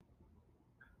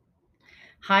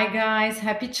Hi guys,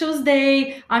 happy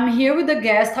Tuesday. I'm here with a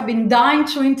guest. I've been dying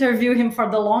to interview him for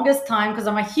the longest time because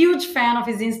I'm a huge fan of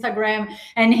his Instagram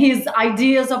and his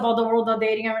ideas about the world of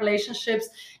dating and relationships.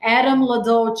 Adam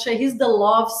LaDolce, he's the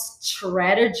love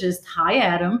strategist. Hi,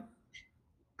 Adam.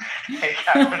 Hey,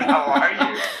 Catherine, how are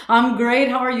you? I'm great.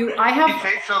 How are you? I You have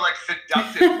say so like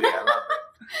seductively. I love it.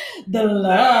 the The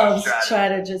love strategy.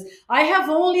 strategist. I have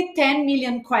only 10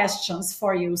 million questions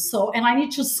for you. So, and I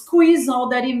need to squeeze all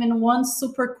that in one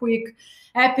super quick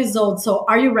episode. So,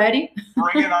 are you ready?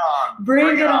 Bring it on. Bring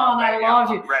Bring it it on, on. I baby. love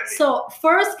you. I'm ready. So,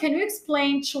 first, can you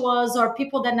explain to us or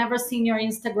people that never seen your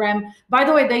Instagram? By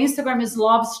the way, the Instagram is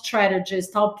Love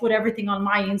Strategist. I'll put everything on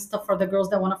my Insta for the girls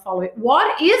that want to follow it.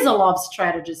 What is a love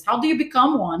strategist? How do you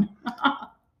become one?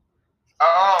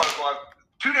 Oh, well,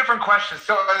 two different questions.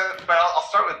 But I'll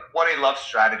start with what a love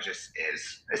strategist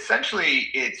is.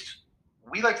 Essentially,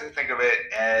 we like to think of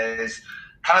it as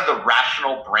kind of the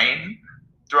rational brain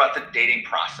throughout the dating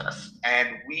process. And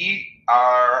we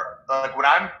are like when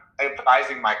I'm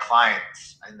advising my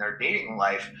clients in their dating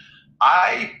life,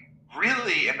 I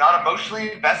really am not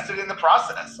emotionally invested in the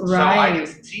process. So I can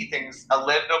Right. see things a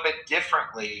little bit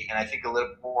differently and I think a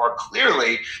little more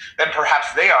clearly than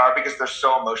perhaps they are because they're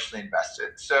so emotionally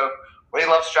invested. So what a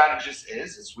love strategist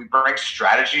is we bring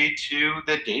strategy to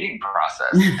the dating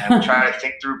process and we try to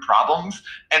think through problems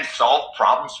and solve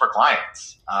problems for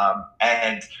clients.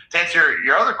 And to answer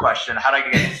your other question, how did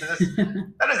I get into this?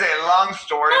 That is a long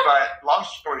story, but long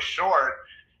story short,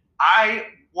 I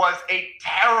was a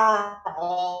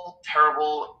terrible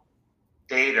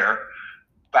dater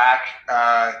back,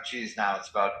 now it's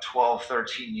about 12,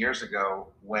 13 years ago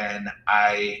when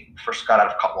I first got out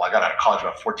of college. Well, I got out of college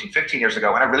about 14, 15 years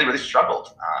ago, and I really, really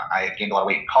struggled. I had gained a lot of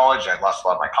weight in college. I lost a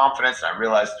lot of my confidence, and I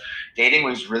realized dating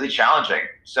was really challenging.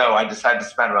 So I decided to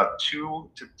spend about 2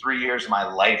 to 3 years of my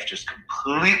life just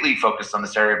completely focused on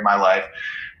this area of my life,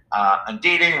 on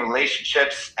dating,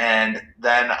 relationships, and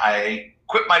then I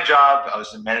quit my job. I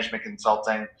was in management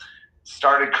consulting,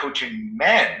 started coaching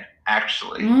men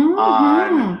actually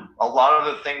on Mm-hmm. a lot of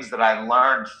the things that I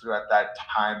learned throughout that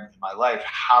time in my life,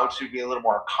 how to be a little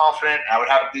more confident. I would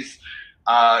have these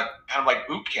kind of like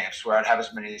boot camps where I'd have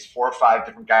as many as 4 or 5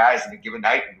 different guys in a given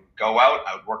night and would go out.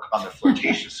 I would work on their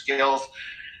flirtation skills.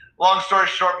 Long story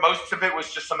short, most of it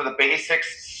was just some of the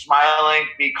basics: smiling,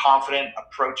 be confident,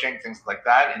 approaching, things like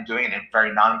that, and doing it in a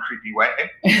very non-creepy way.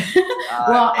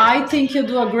 Well, I And think you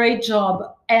do a great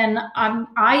job. And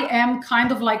I am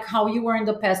kind of like how you were in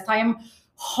the past. I am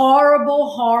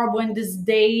horrible in this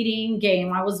dating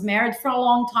game. I was married for a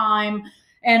long time.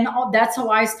 And that's how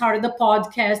I started the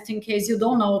podcast, in case you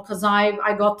don't know, because I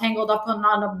got tangled up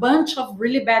on a bunch of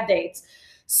really bad dates.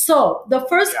 So the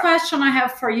first yeah, question I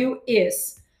have for you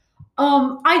is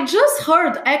I just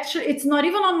heard, actually, it's not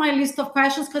even on my list of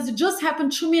questions because it just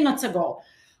happened 2 minutes ago.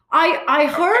 I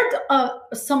okay.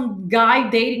 heard some guy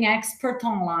dating expert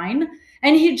online,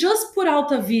 and he just put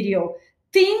out a video.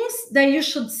 Things that you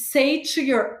should say to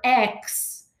your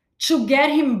ex to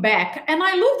get him back. And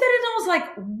I looked at it and I was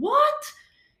like, what?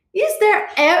 Is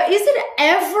it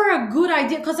ever a good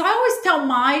idea? Because I always tell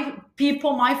my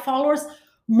people, my followers,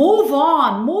 move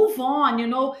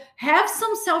on, have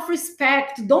some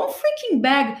self-respect, don't freaking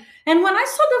beg. And when I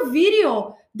saw the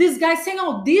video, this guy saying,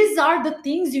 oh, these are the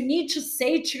things you need to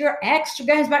say to your ex to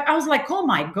get his back, I was like, oh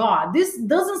my God, this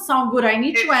doesn't sound good. I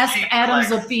need to It's ask cheap Adam's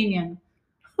clicks. opinion.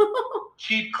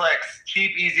 Cheap clicks,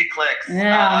 cheap, easy clicks.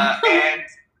 Yeah. And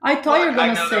I thought you look, were I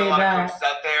gonna know there are a say lot of coaches that.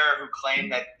 out there who claim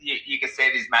that you can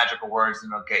say these magical words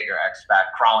and it'll get your ex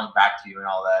back, crawling back to you and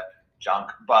all that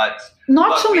junk. But Not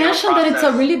look, to we have a mention that it's a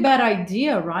process. really bad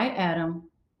idea, right, Adam?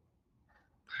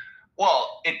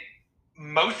 Well, it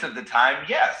most of the time,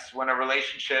 yes. When a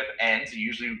relationship ends, it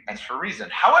usually ends for a reason.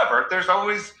 However, there's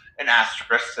always an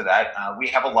asterisk to that. We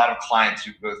have a lot of clients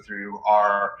who go through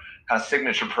our kind of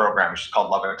signature program, which is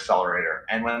called Love Accelerator.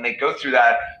 And when they go through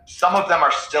that, some of them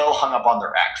are still hung up on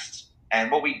their ex. And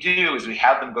what we do is we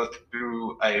have them go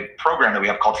through a program that we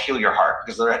have called Heal Your Heart,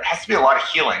 because there has to be a lot of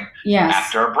healing Yes.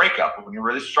 after a breakup when you're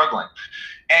really struggling.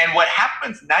 And what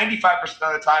happens 95%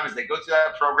 of the time is they go through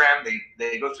that program,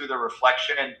 they go through the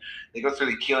reflection, they go through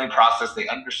the healing process, they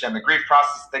understand the grief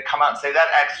process, they come out and say, that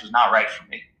ex was not right for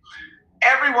me.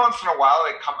 Every once in a while,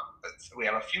 we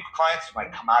have a few clients who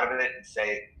might come out of it and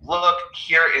say, look,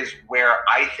 here is where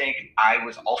I think I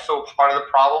was also part of the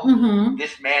problem. Mm-hmm.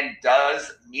 This man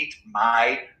does meet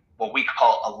my what we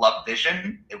call a love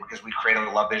vision, because we create a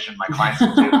love vision, my clients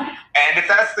do. And if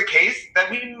that's the case,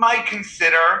 then we might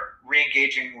consider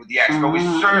re-engaging with the ex, but we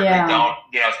certainly don't,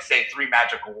 say 3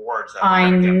 magic awards. I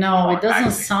know it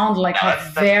doesn't sound like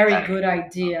a very good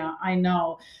idea. I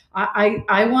know.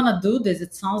 I want to do this.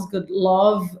 It sounds good.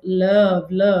 Love,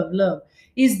 love, love, love.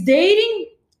 Is dating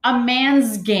a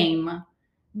man's game?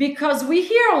 Because we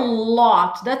hear a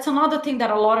lot. That's another thing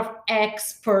that a lot of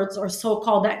experts or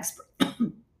so-called experts,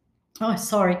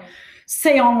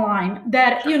 say online,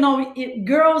 that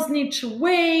girls need to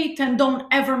wait and don't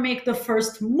ever make the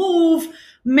first move.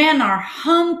 Men are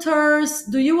hunters.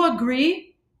 Do you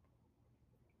agree?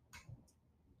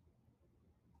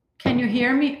 Can you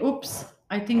hear me? Oops,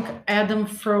 I think Adam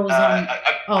froze.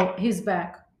 He's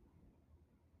back.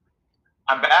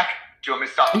 I'm back. Do you want me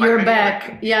to stop? You're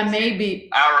back. Yeah, maybe.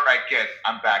 All right, good.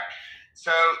 I'm back.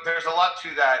 So there's a lot to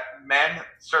that. Men,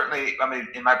 certainly,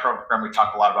 in my program, we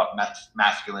talk a lot about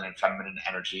masculine and feminine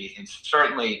energy. And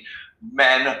certainly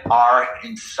men are,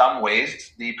 in some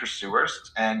ways, the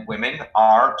pursuers, and women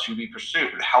are to be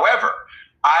pursued. However,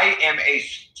 I am a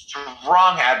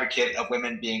strong advocate of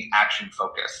women being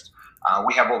action-focused.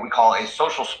 We have what we call a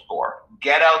social score.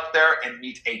 Get out there and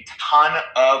meet a ton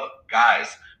of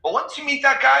guys. But once you meet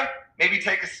that guy, maybe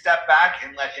take a step back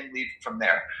and let him lead from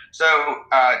there. So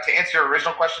to answer your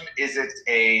original question, is it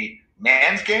a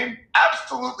man's game?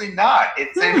 Absolutely not.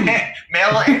 It's a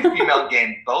male and female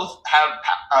game. Both have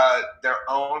their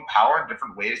own power in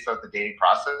different ways throughout the dating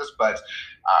process. But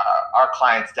our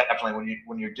clients definitely,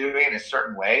 when you're doing it a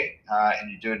certain way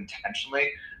and you do it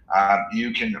intentionally,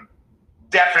 you can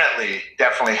definitely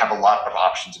have a lot of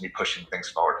options and be pushing things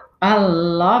forward. I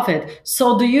love it.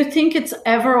 So do you think it's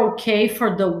ever okay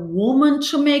for the woman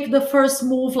to make the first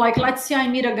move? Like, let's say I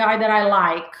meet a guy that I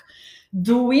like.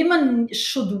 Do women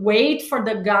should wait for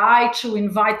the guy to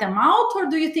invite them out? Or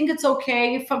do you think it's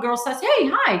okay if a girl says, hey,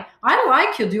 hi, I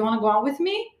like you. Do you want to go out with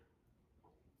me?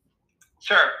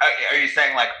 Sure. Are you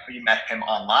saying like you met him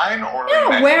online or?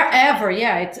 Yeah, wherever.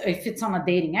 Yeah, if it's on a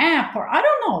dating app or I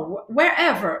don't know,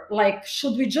 wherever. Like,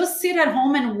 should we just sit at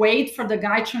home and wait for the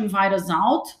guy to invite us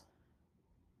out?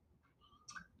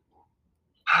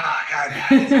 Oh, God,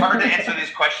 it's hard to answer these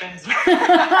questions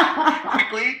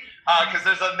quickly because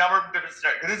there's a number of different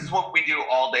scenarios. This is what we do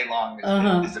all day long.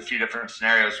 Is a few different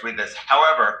scenarios with this.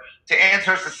 However, to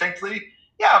answer succinctly,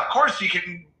 yeah, of course you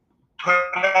can put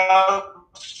out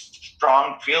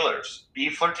strong feelers, be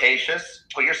flirtatious,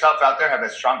 put yourself out there, have a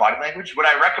strong body language. Would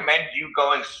I recommend you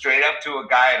going straight up to a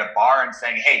guy at a bar and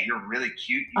saying, hey, you're really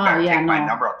cute, you better take my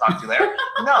number, I'll talk to you later?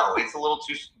 No, it's a little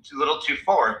too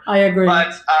forward. I agree.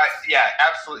 But yeah,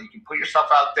 absolutely. You can put yourself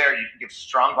out there. You can give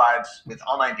strong vibes with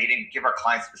online dating, give our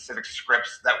clients specific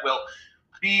scripts that will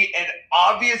be an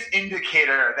obvious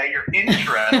indicator that you're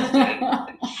interested.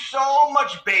 So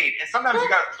much bait, and sometimes you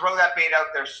got to throw that bait out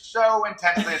there so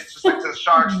intensely. It's just like to the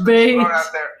sharks, throw it out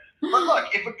there. But look,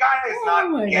 if a guy is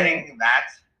not getting that,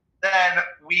 then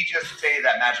we just say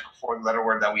that magical 4-letter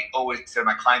word that we always say to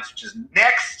my clients, which is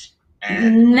next.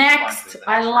 And next.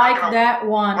 I like that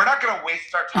one. We're not going to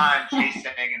waste our time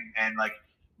chasing and like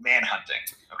man-hunting.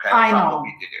 Okay, I know.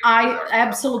 I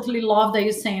absolutely love that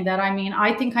you're saying that. I mean,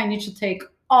 I think I need to take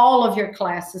all of your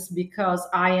classes because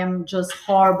I am just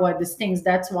horrible at these things.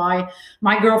 That's why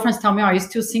my girlfriends tell me, oh, you're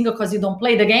still single because you don't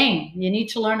play the game. You need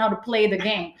to learn how to play the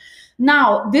game.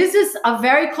 Now, this is a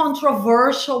very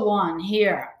controversial one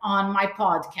here on my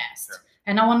podcast. Sure.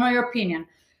 And I want to know your opinion.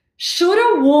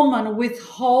 Should a woman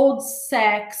withhold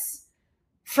sex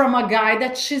from a guy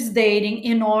that she's dating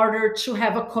in order to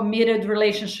have a committed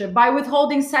relationship? By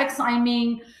withholding sex, I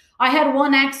mean, I had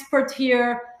one expert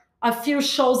here a few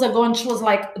shows ago and she was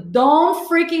like, don't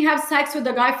freaking have sex with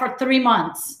a guy for 3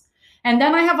 months. And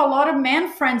then I have a lot of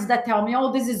men friends that tell me,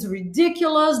 oh, this is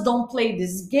ridiculous. Don't play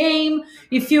this game.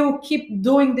 If you keep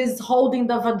doing this, holding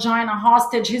the vagina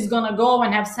hostage, he's going to go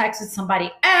and have sex with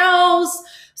somebody else.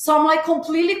 So I'm like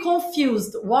completely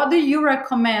confused. What do you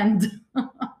recommend? Yeah.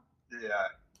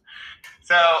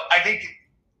 So I think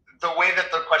the way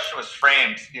that the question was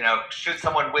framed, should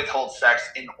someone withhold sex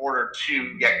in order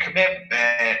to get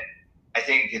commitment? I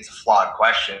think it's a flawed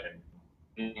question.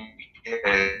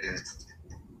 It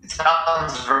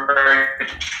sounds very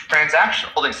transactional,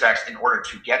 holding sex in order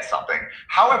to get something.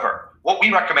 However, what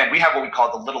we recommend, we have what we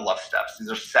call the little love steps. These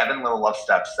are 7 little love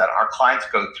steps that our clients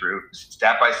go through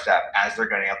step by step as they're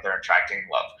getting out there and attracting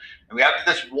love. And we have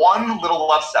this one little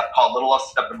love step called little love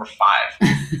step number 5.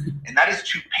 And that is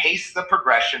to pace the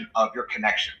progression of your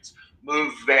connections.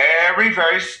 Move very,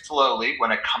 very slowly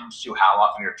when it comes to how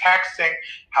often you're texting,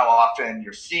 how often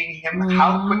you're seeing him,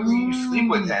 how quickly you sleep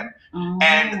with him.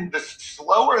 And the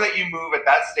slower that you move at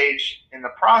that stage in the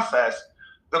process,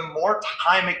 the more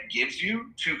time it gives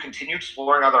you to continue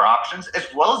exploring other options, as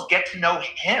well as get to know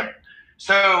him.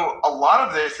 So a lot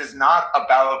of this is not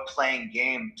about playing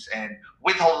games and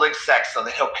withholding sex so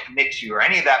that he'll commit to you or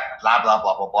any of that blah, blah,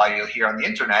 blah, blah, blah you'll hear on the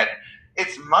internet.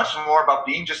 It's much more about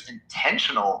being just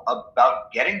intentional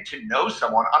about getting to know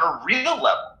someone on a real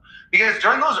level. Because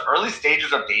during those early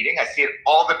stages of dating, I see it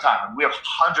all the time. And we have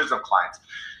hundreds of clients.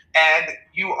 And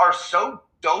you are so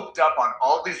doped up on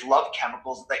all these love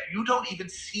chemicals that you don't even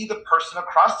see the person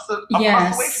across the way from you.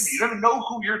 You don't even know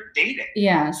who you're dating.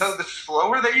 Yes. So the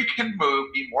slower that you can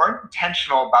move, be more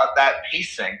intentional about that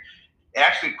pacing, it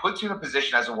actually puts you in a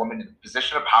position as a woman, in a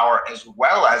position of power, as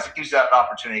well as it gives you that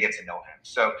opportunity to get to know him.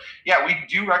 So yeah, we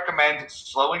do recommend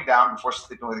slowing down before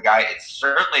sleeping with a guy. It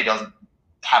certainly doesn't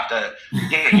have to, you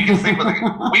can sleep with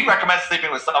we recommend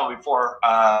sleeping with someone before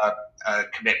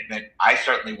commitment. I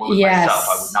certainly would myself.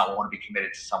 I would not want to be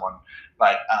committed to someone,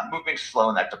 but moving slow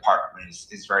in that department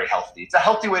is very healthy. It's a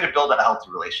healthy way to build a healthy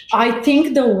relationship. I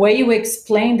think the way you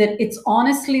explained it, it's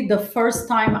honestly the first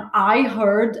time I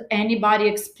heard anybody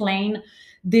explain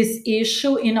this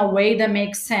issue in a way that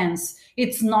makes sense.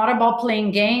 It's not about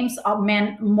playing games. A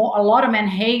lot of men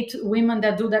hate women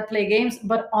that do that, play games.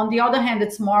 But on the other hand,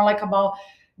 it's more like about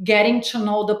getting to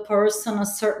know the person a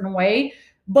certain way.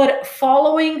 But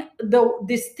following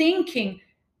this thinking,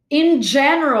 in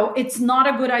general, it's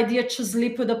not a good idea to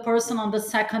sleep with a person on the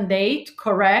second date,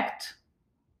 correct?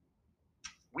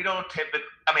 We don't typically.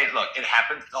 I mean, look, it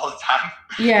happens all the time.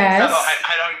 Yes. So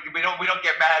we don't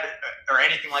get mad or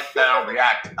anything like that. I don't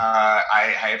react.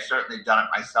 I have certainly done it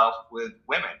myself with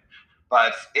women,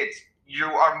 but you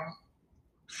are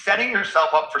setting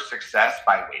yourself up for success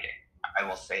by waiting. I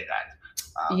will say that.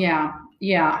 Yeah.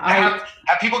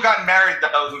 Have people gotten married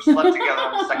though who slept together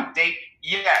on the second date?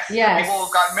 Yes. People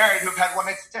who've gotten married who've had one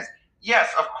night stands.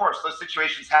 Yes, of course, those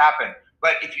situations happen.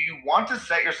 But if you want to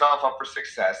set yourself up for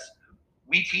success,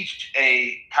 we teach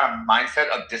a kind of mindset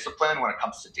of discipline when it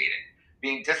comes to dating.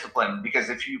 Being disciplined, because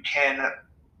if you can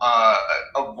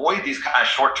avoid these kind of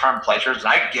short-term pleasures, and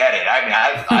I get it. I mean,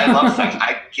 I love sex.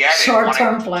 I get it.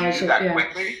 Short-term pleasure. That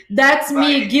quickly. That's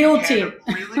me guilty. You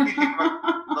really be thinking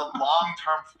about the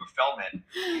long-term fulfillment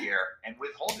here and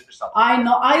withhold yourself. I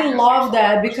know. I love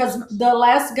that, because the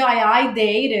last guy I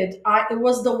dated, it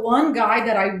was the one guy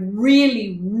that I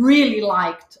really, really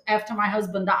liked after my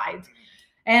husband died.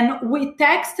 And we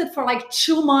texted for like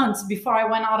 2 months before I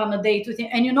went out on a date with him.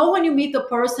 And you know, when you meet the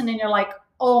person and you're like,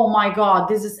 oh my God,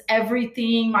 this is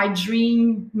everything, my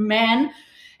dream man.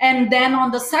 And then on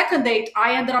the second date,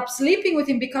 I ended up sleeping with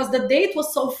him because the date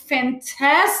was so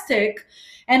fantastic.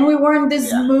 And we were in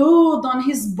this mood on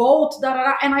his boat.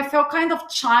 And I felt kind of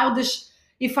childish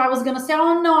if I was going to say,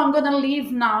 oh no, I'm going to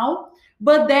leave now.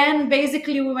 But then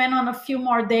basically we went on a few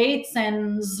more dates,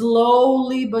 and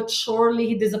slowly but surely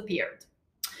he disappeared.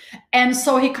 And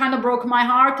so he kind of broke my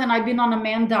heart, and I've been on a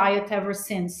man diet ever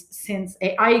since.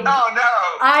 I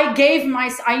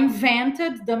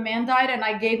invented the man diet, and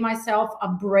I gave myself a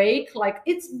break. Like,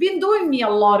 it's been doing me a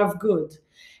lot of good.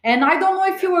 And I don't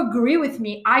know if you agree with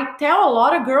me. I tell a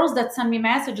lot of girls that send me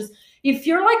messages, if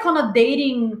you're like on a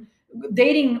dating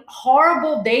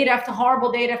horrible date after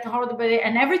horrible date after horrible date,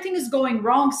 and everything is going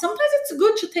wrong, sometimes it's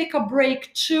good to take a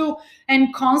break too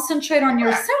and concentrate on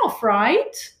yourself,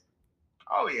 right?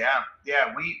 Oh yeah.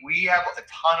 We have a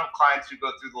ton of clients who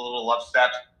go through the little love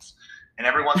steps, and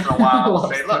every once in a while we'll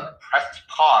say, look, press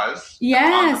pause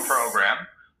on the program,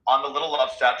 on the little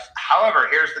love steps. However,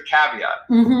 here's the caveat.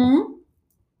 Mm-hmm.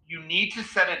 You need to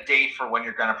set a date for when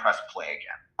you're going to press play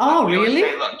again. Oh, really?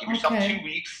 Say, look, give yourself 2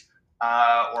 weeks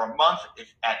or a month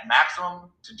at maximum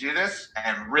to do this,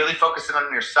 and really focus in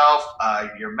on yourself,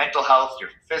 your mental health, your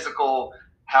physical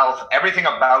health, everything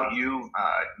about you,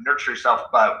 nurture yourself.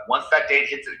 But once that date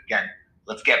hits it again,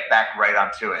 let's get back right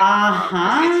onto it.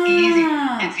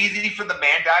 It's easy for the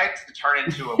man diet to turn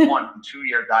into a 1-2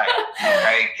 year diet.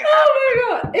 Okay?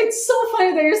 Oh my God. It's so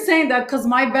funny that you're saying that, because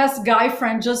my best guy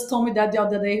friend just told me that the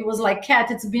other day. He was like, Kat,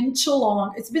 it's been too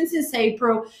long. It's been since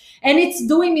April, and it's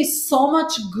doing me so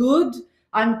much good.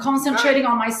 I'm concentrating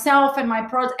on myself and my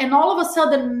project, and all of a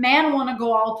sudden men want to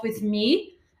go out with me.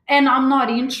 And I'm not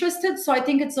interested, so I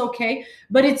think it's okay.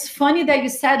 But it's funny that you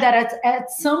said that at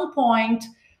some point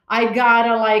I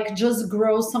gotta like just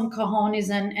grow some cojones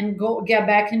and go get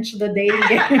back into the dating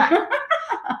game.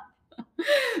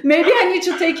 Maybe I need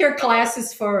to take your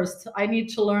classes first. I need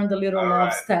to learn the little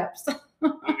love steps.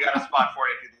 We've got a spot for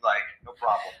you if you'd like, no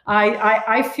problem.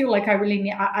 I feel like I really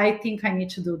need. I think I need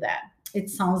to do that. It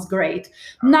sounds great.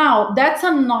 Now that's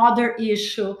another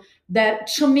issue that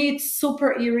to me it's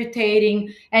super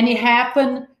irritating, and it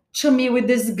happened to me with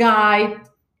this guy.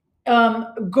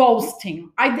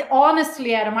 Ghosting.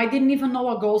 Honestly, Adam, I didn't even know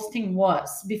what ghosting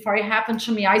was before it happened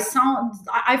to me. I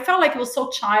felt like it was so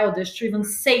childish to even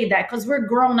say that, because we're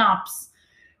grown-ups.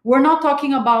 We're not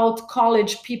talking about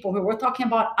college people here. We're talking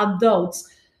about adults.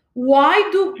 Why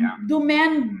do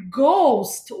men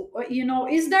ghost?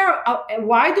 Is there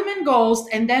why do men ghost?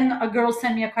 And then a girl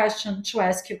sent me a question to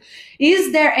ask you: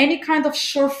 is there any kind of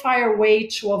surefire way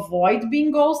to avoid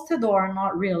being ghosted, or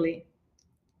not really?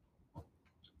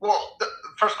 Well, the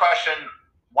first question,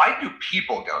 why do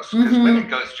people ghost? Because women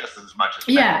ghost just as much as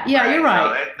men. Yeah, right? You're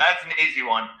right. So that's an easy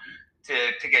one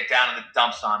to get down in the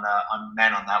dumps on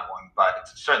men on that one. But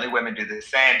certainly women do the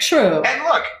same. True. And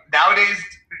look, nowadays,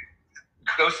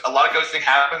 a lot of ghosting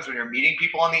happens when you're meeting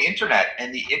people on the internet,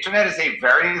 and the internet is a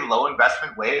very low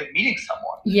investment way of meeting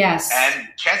someone. Yes. And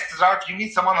chances are, if you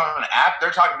meet someone on an app,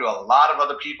 they're talking to a lot of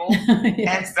other people.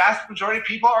 Yes. And vast majority of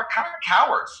people are kind of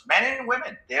cowards, men and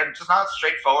women. They're just not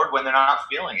straightforward when they're not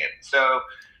feeling it. So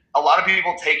a lot of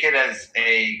people take it as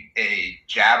a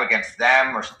jab against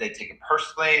them, or they take it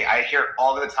personally. I hear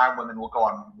all the time women will go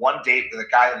on one date with a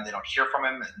guy and they don't hear from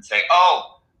him and say,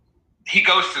 oh, he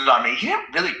ghosted on me. He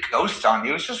didn't really ghost on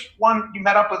you. It's just you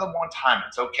met up with him one time.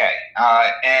 It's okay.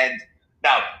 And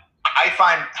now I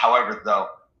find, however, though,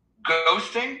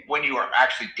 ghosting when you are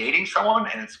actually dating someone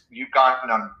and you've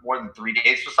gotten on more than 3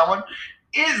 dates with someone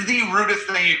is the rudest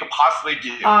thing you could possibly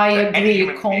do. I agree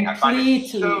completely. I find it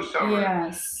so rude.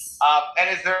 Yes.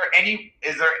 And is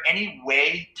there any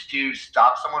way to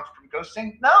stop someone from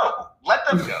ghosting? No. Let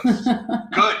them ghost.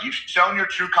 Good. You've shown your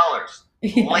true colors.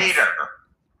 Yes. Later.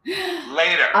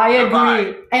 I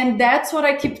agree. And that's what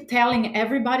I keep telling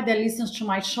everybody that listens to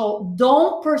my show.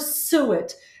 Don't pursue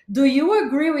it. Do you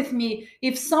agree with me?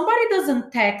 If somebody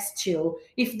doesn't text you,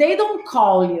 if they don't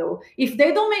call you, if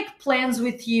they don't make plans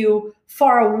with you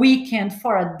for a weekend,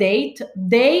 for a date,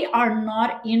 they are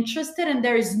not interested, and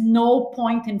there is no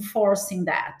point in forcing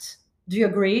that. Do you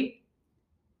agree?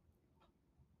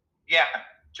 Yeah,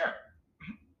 sure.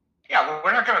 Yeah,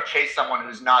 we're not going to chase someone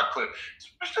who's not clear.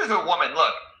 Especially as a woman,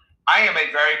 look, I am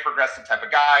a very progressive type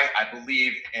of guy. I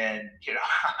believe in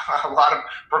a lot of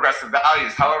progressive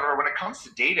values. However, when it comes to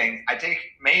dating, I take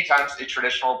many times a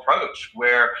traditional approach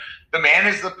where the man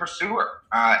is the pursuer.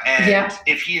 And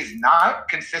if he is not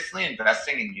consistently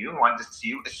investing in you and wanting to see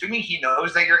you, assuming he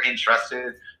knows that you're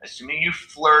interested, assuming you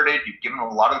flirted, you've given a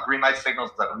lot of the green light signals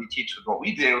that we teach with what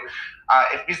we do,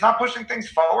 if he's not pushing things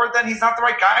forward, then he's not the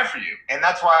right guy for you. And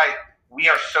that's why we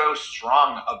are so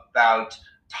strong about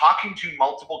talking to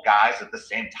multiple guys at the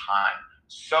same time.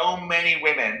 So many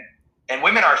women, and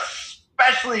women are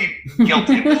especially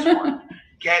guilty of this one,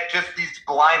 get just these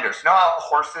blinders. You know how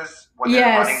horses, when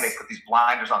they're running, they put these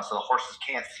blinders on so the horses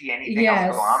can't see anything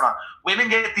else going on. Women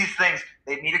get these things.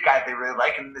 They meet a guy they really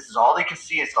like, and this is all they can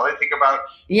see. It's all they think about.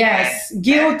 Yes,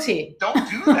 guilty. Don't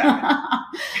do that.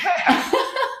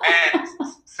 And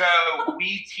so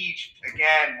we teach,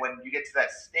 again, when you get to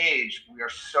that stage, we are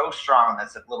so strong.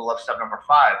 That's a little step number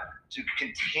 5, to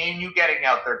continue getting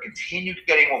out there, continue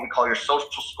getting what we call your social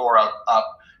score up,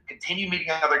 continue meeting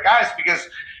other guys, because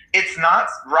it's not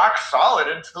rock solid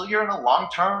until you're in a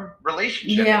long-term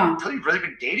relationship. Until you've really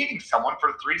been dating someone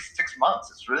for 3 to 6 months.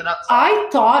 It's really not solid. I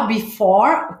thought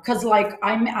before, because like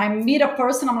I meet a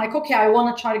person, I'm like, okay, I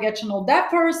want to try to get to know that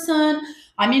person.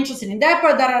 I'm interested in that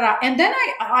part, And then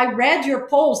I read your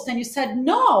post and you said,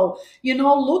 no,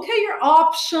 look at your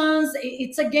options.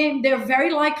 It's a game. They're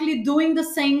very likely doing the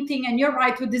same thing. And you're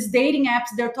right, with these dating apps,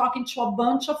 they're talking to a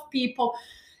bunch of people.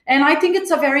 And I think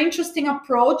it's a very interesting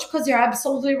approach, because you're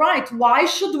absolutely right. Why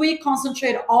should we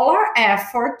concentrate all our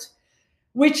effort,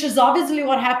 which is obviously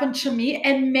what happened to me?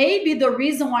 And maybe the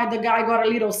reason why the guy got a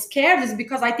little scared is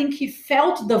because I think he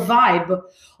felt the vibe.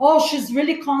 Oh, she's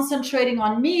really concentrating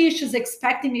on me. She's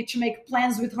expecting me to make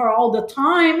plans with her all the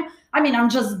time. I mean, I'm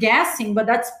just guessing, but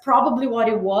that's probably what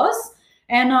it was.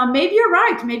 And maybe you're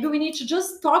right. Maybe we need to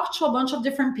just talk to a bunch of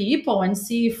different people and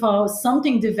see if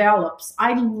something develops.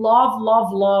 I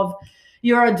love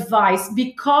your advice,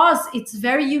 because it's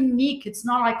very unique. It's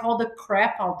not like all the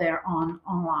crap out there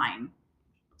online.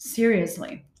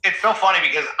 Seriously. It's so funny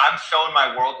because I'm so in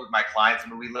my world with my clients. I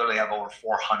mean, we literally have over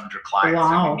 400 clients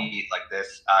that we meet like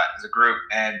this as a group,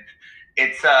 and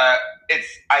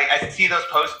I see those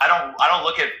posts. I don't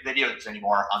look at videos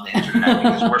anymore on the internet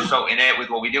because we're so in it with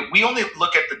what we do. We only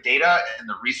look at the data and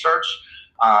the research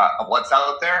of what's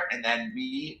out there, and then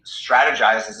we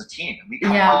strategize as a team. And we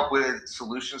come up with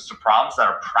solutions to problems that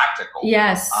are practical.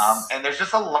 Yes. And there's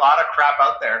just a lot of crap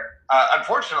out there,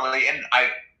 unfortunately. And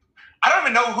I don't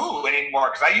even know who anymore,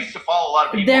 because I used to follow a lot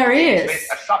of people. There is.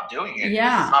 I stopped doing it.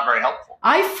 Yeah. It's not very helpful.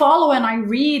 I follow and I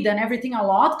read and everything a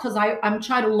lot because I'm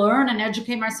trying to learn and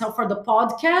educate myself for the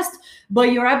podcast.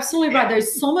 But you're absolutely right.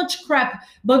 There's so much crap.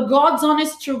 But God's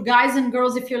honest truth, guys and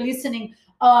girls, if you're listening,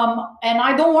 and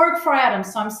I don't work for Adam,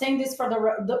 so I'm saying this for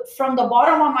from the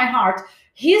bottom of my heart.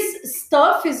 His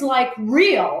stuff is like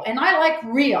real, and I like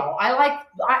real.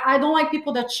 I don't like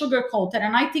people that sugarcoat it,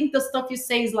 and I think the stuff you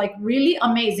say is like really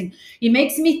amazing. It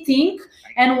makes me think.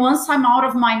 And once I'm out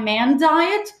of my man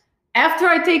diet, after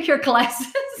I take your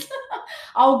classes,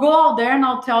 I'll go out there and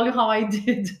I'll tell you how I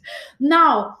did.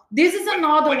 Now, this is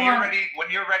another when one. When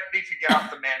you're ready to get off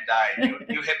the man diet,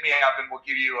 you hit me up and we'll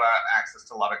give you access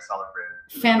to Love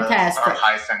Accelerated. Fantastic. That's our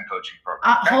high-send coaching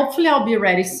program. Okay? Hopefully I'll be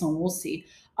ready soon. We'll see.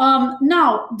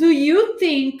 Now, do you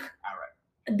think,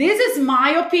 this is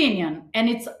my opinion, and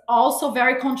it's also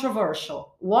very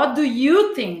controversial. What do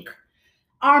you think?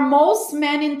 Are most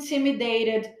men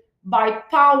intimidated by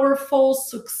powerful,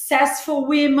 successful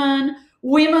women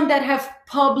that have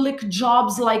public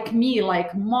jobs like me,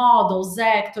 like models,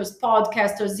 actors,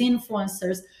 podcasters,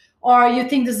 influencers, or you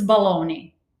think this is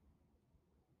baloney?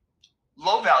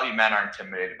 Low-value men are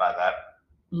intimidated by that.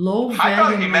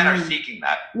 High-value men are seeking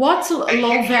that. What's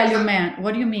low-value man?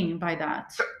 What do you mean by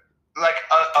that? So, like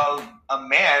a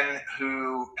man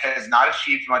who has not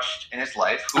achieved much in his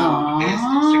life, who is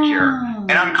insecure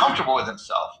and uncomfortable with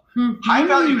himself. Mm-hmm.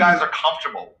 High-value guys are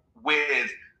comfortable with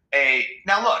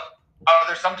now look,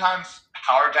 there's sometimes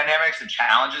power dynamics and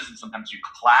challenges, and sometimes you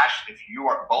clash if you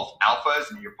are both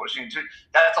alphas and you're pushing into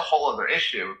that's a whole other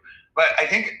issue. But I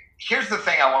think here's the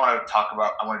thing I want to talk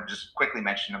about. I want to just quickly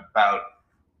mention about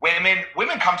women.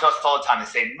 Women come to us all the time and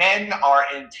say, men are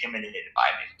intimidated by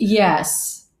me.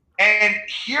 Yes. And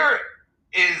here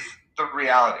is the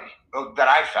reality that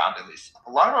I've found, at least.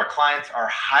 A lot of our clients are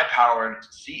high-powered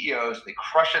CEOs. They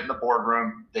crush it in the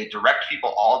boardroom. They direct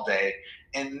people all day.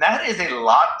 And that is a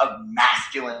lot of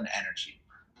masculine energy.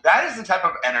 That is the type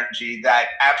of energy that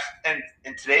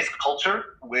in today's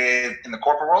culture, in the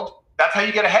corporate world, that's how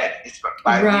you get ahead. It's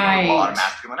by leading a lot of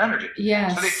masculine energy.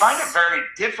 Yes. So they find it very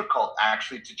difficult,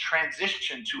 actually, to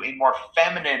transition to a more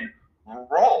feminine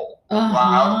role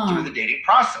through the dating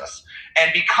process.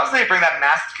 And because they bring that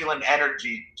masculine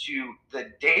energy to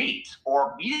the date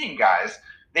or meeting guys,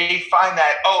 they find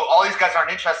that, all these guys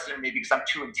aren't interested in me because I'm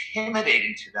too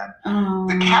intimidating to them.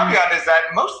 The caveat is that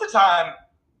most of the time,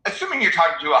 assuming you're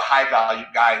talking to a high-value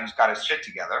guy who's got his shit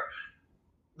together,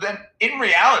 then in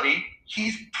reality,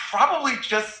 he's probably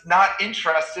just not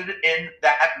interested in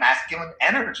that masculine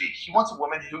energy. He wants a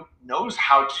woman who knows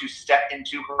how to step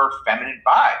into her feminine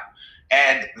vibe.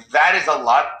 And that is a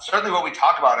lot, certainly what we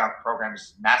talk about in our program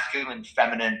is masculine,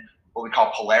 feminine, what we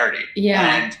call polarity.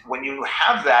 Yeah. And when you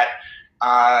have that,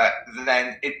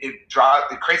 then it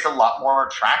creates a lot more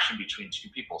attraction between two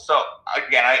people. So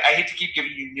again, I hate to keep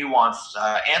giving you nuanced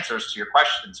answers to your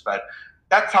questions, but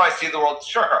that's how I see the world.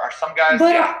 Sure, are some guys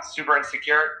super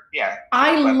insecure? Yeah.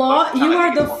 You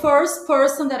are the first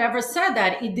person that ever said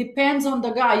that. It depends on the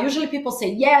guy. Usually people say,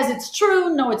 yes, it's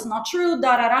true. No, it's not true.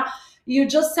 Da, da, da. You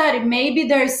just said it. Maybe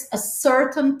there's a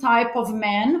certain type of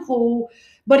man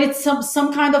but it's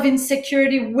some kind of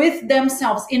insecurity with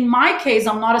themselves. In my case,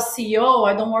 I'm not a CEO.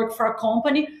 I don't work for a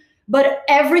company, but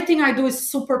everything I do is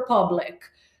super public.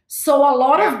 So a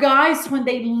lot of guys, when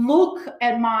they look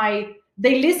at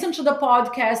they listen to the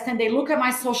podcast and they look at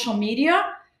my social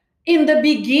media, in the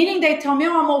beginning, they tell me,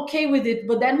 I'm okay with it.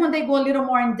 But then when they go a little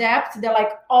more in depth, they're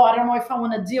like, I don't know if I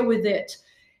want to deal with it.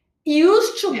 It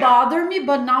used to bother me,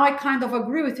 but now I kind of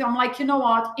agree with you. I'm like, you know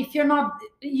what? If you're not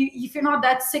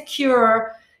that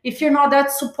secure, if you're not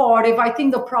that supportive, I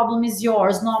think the problem is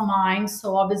yours, not mine.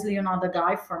 So obviously you're not the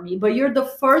guy for me. But you're the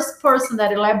first person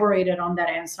that elaborated on that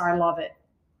answer. I love it.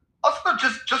 Also,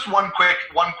 just one quick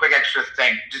extra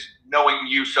thing. Just knowing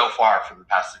you so far for the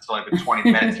past, it's only been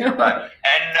 20 minutes here,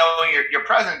 and knowing your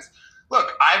presence.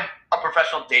 Look, I'm a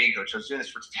professional dating coach. I was doing this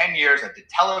for 10 years. I did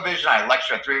television. I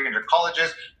lectured at 300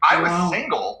 colleges. I was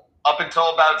single up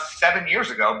until about 7 years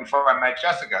ago before I met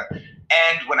Jessica.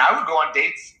 And when I would go on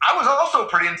dates, I was also a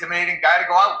pretty intimidating guy to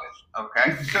go out with.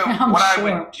 Okay. So I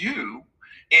would do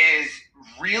is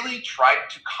really try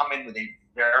to come in with a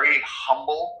very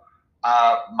humble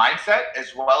mindset,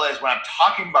 as well as when I'm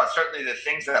talking about certainly the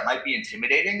things that might be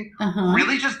intimidating,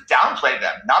 really just downplay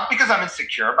them. Not because I'm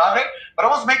insecure about it, but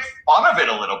almost make fun of it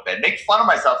a little bit. Make fun of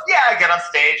myself. Yeah, I get on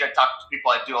stage, I talk to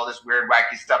people, I do all this weird,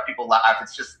 wacky stuff. People laugh.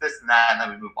 It's just this and that, and then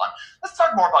we move on. Let's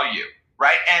talk more about you,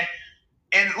 right?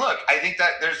 And look, I think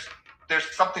that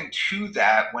there's something to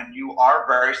that when you are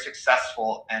very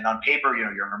successful and on paper,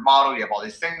 you're a model, you have all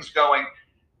these things going.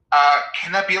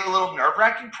 Can that be a little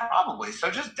nerve-wracking? Probably. So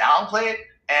just downplay it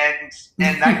and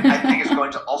that I think is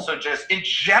going to also just in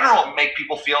general make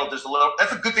people feel there's a little.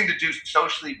 That's a good thing to do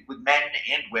socially with men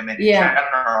and women in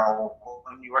general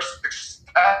when you are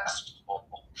successful.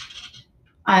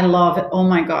 I love it. Oh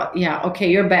my God. Yeah. Okay,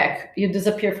 you're back. You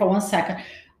disappeared for 1 second.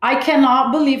 I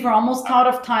cannot believe we're almost out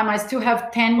of time. I still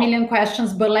have 10 million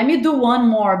questions, but let me do one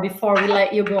more before we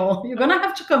let you go. You're gonna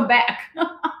have to come back.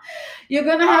 You're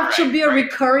gonna have to be a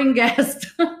recurring guest.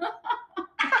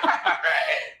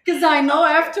 Because I know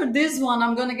after this one,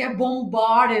 I'm gonna get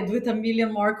bombarded with a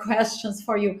million more questions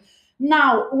for you.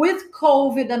 Now, with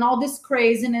COVID and all this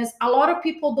craziness, a lot of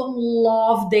people don't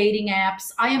love dating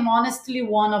apps. I am honestly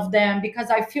one of them because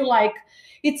I feel like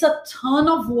it's a ton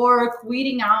of work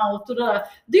weeding out. Do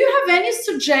you have any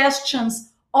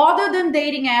suggestions other than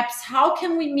dating apps? How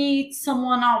can we meet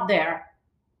someone out there?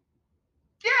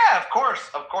 Yeah, of course.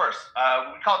 We call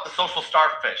it the social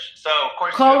starfish. So, of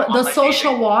course, call it the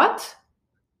social dating. What?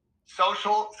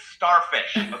 Social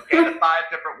starfish. Okay, the 5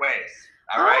 different ways.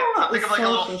 All right. So think of like a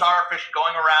little starfish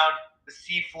going around the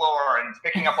seafloor and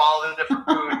picking up all the different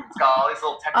food. It's got all these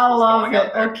little tentacles going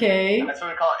out there. Okay. And that's what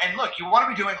we call it. And look, you want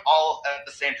to be doing all at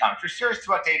the same time. If you're serious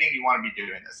about dating, you want to be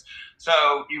doing this.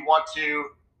 So you want to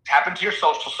tap into your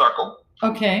social circle.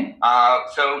 Okay.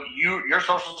 So your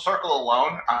social circle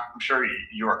alone, I'm sure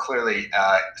you are clearly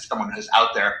someone who's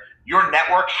out there. Your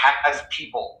network has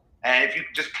people. And if you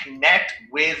just connect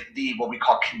with what we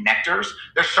call connectors,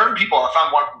 there's certain people, I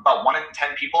found about 1 in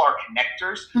 10 people are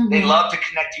connectors. Mm-hmm. They love to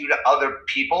connect you to other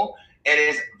people. It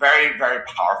is very, very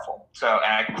powerful. So,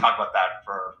 and I can talk about that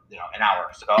for an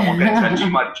hour. So I won't get into that too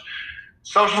much.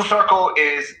 Social circle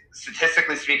is,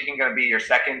 statistically speaking, going to be your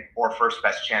second or first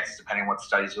best chance, depending on what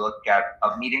studies you look at,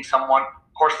 of meeting someone.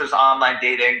 Of course, there's online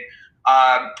dating.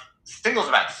 Singles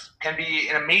events can be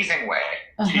an amazing way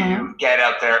to get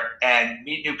out there and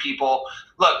meet new people.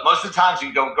 Look, most of the times you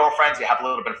can go with girlfriends, you have a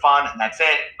little bit of fun, and that's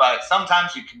it. But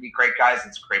sometimes you can meet great guys, and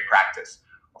it's great practice.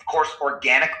 Of course,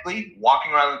 organically,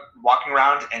 walking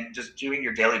around and just doing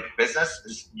your daily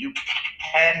business, you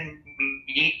can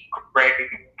meet great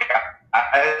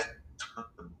guys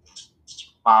with a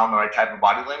smile and the right type of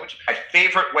body language. My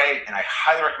favorite way, and I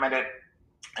highly recommend it,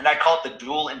 and I call it the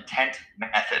dual intent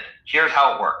method. Here's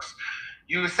how it works.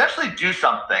 You essentially do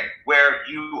something where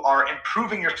you are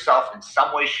improving yourself in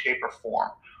some way, shape, or form,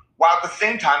 while at the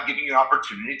same time giving you an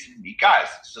opportunity to meet guys.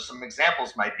 So some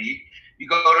examples might be, you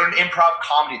go to an improv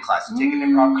comedy class, you take an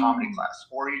improv comedy class,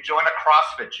 or you join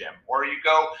a CrossFit gym, or you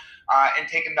go and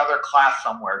take another class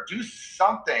somewhere. Do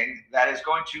something that is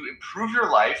going to improve your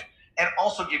life and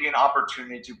also give you an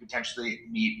opportunity to potentially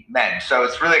meet men. So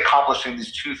it's really accomplishing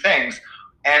these 2 things.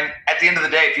 And at the end of the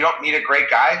day, if you don't meet a great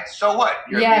guy, so what?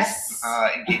 You're at least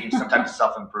engaging some type of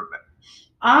self-improvement.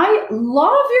 I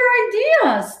love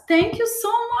your ideas. Thank you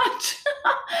so much.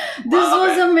 This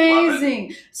was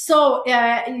amazing. So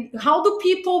how do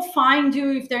people find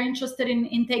you if they're interested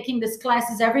in taking this class?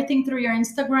 Is everything through your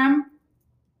Instagram?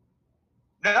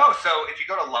 No. So if you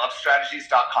go to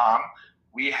lovestrategies.com,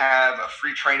 we have a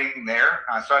free training there.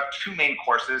 So I have 2 main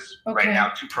courses right now,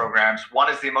 2 programs.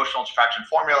 One is the Emotional Attraction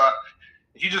Formula.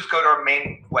 If you just go to our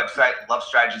main website,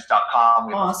 lovestrategies.com,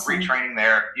 we have a free training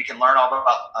there. You can learn all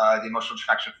about the Emotional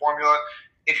Attraction Formula.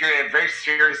 If you're a very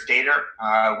serious dater,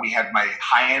 we have my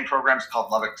high-end programs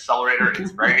called Love Accelerator.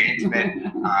 It's very intimate.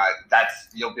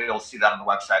 You'll be able to see that on the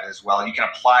website as well. You can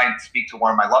apply and speak to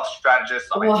one of my love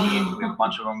strategists on my team. We have a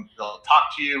bunch of them. They'll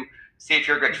talk to you, see if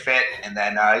you're a good fit, and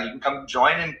then you can come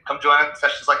join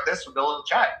sessions like this. We'll be able to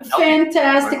chat.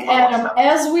 Fantastic, Adam.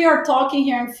 As we are talking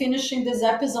here and finishing this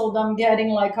episode, I'm getting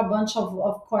like a bunch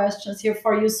of questions here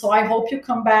for you. So I hope you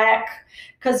come back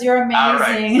because you're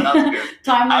amazing. All right,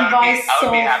 time went by so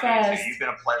fast. You've been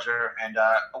a pleasure. And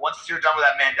once you're done with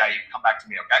that man diet, you can come back to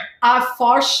me, okay?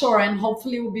 For sure. And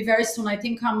hopefully it will be very soon. I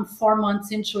think I'm 4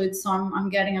 months into it, so I'm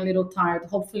getting a little tired.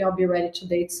 Hopefully I'll be ready to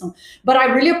date soon. But I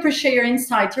really appreciate your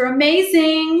insight. You're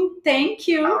amazing. Thank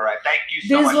you. All right. Thank you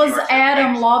so much. This was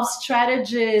Adam, Love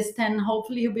Strategist, and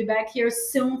hopefully he'll be back here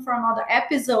soon for another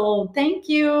episode. Thank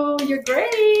you. You're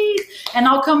great. And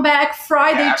I'll come back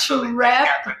Friday to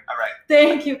wrap. All right.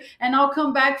 Thank you. And I'll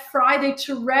come back Friday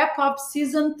to wrap up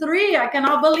season 3. I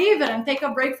cannot believe it, and take a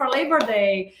break for Labor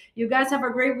Day. You guys have a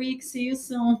great week. See you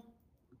soon.